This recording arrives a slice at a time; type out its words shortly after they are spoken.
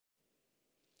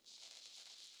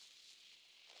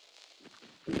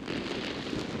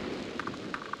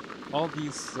all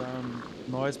these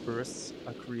noise bursts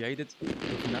are created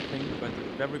with nothing but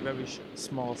a very, very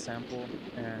small sample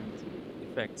and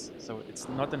effects. So it's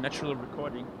not a natural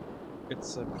recording,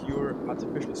 it's a pure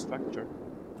artificial structure.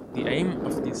 The aim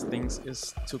of these things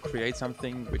is to create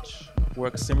something which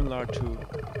works similar to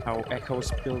how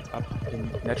echoes build up in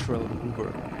natural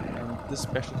reverb. And this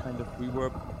special kind of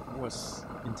reverb was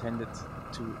intended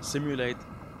to simulate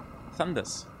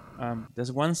thunders.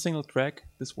 There's one single track,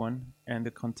 this one, and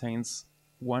it contains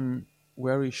one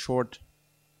very short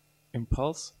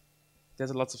impulse.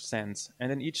 There's lots of sands,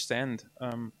 and in each sand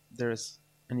there's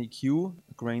an EQ,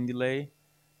 a grain delay,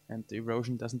 and the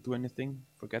erosion doesn't do anything.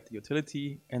 Forget the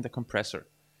utility, and a compressor.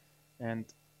 And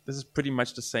this is pretty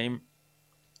much the same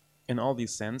in all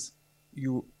these sands.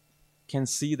 You can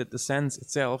see that the sands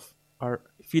itself are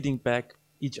feeding back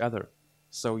each other.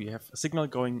 So you have a signal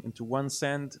going into one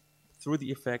sand through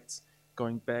the effects,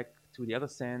 going back to the other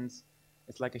sands.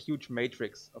 It's like a huge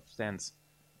matrix of sands.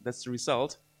 That's the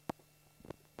result.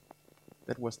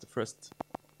 That was the first.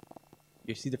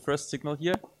 You see the first signal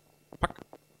here,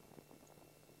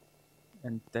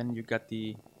 and then you got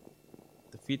the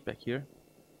feedback here.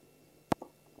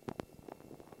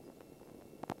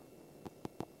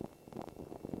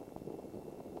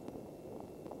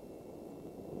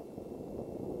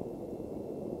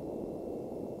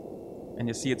 And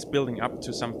you see it's building up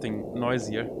to something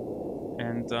noisier.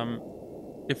 And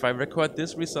if I record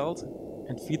this result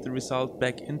and feed the result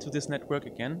back into this network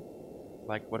again,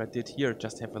 like what I did here,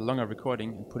 just have a longer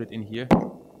recording and put it in here.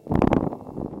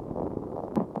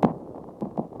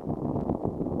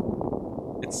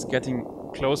 It's getting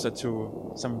closer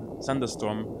to some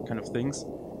thunderstorm kind of things.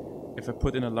 If I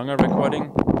put in a longer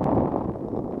recording,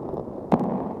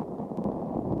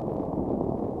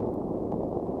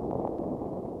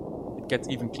 gets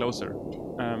even closer.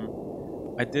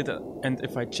 And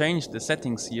if I change the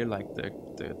settings here, like the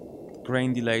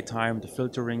grain delay time, the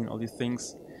filtering, all these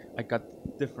things, I got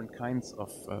different kinds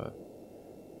of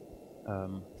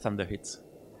thunder hits.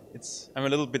 I'm a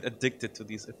little bit addicted to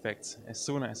these effects. As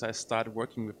soon as I start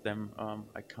working with them,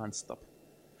 I can't stop.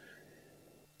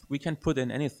 We can put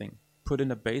in anything, put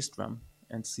in a bass drum,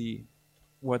 and see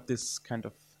what this kind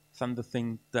of thunder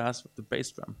thing does with the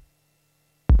bass drum.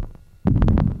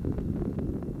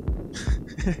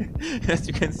 As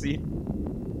you can see.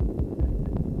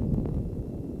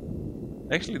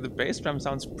 Actually, the bass drum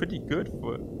sounds pretty good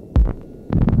for...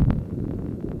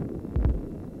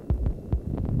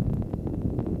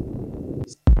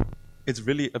 It's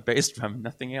really a bass drum,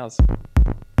 nothing else.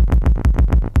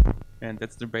 And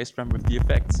that's the bass drum with the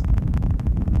effects.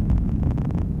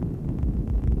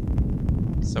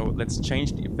 So let's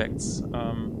change the effects.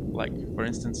 Like, for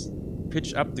instance,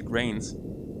 pitch up the grains.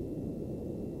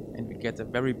 And we get a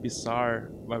very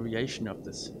bizarre variation of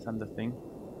this thunder thing.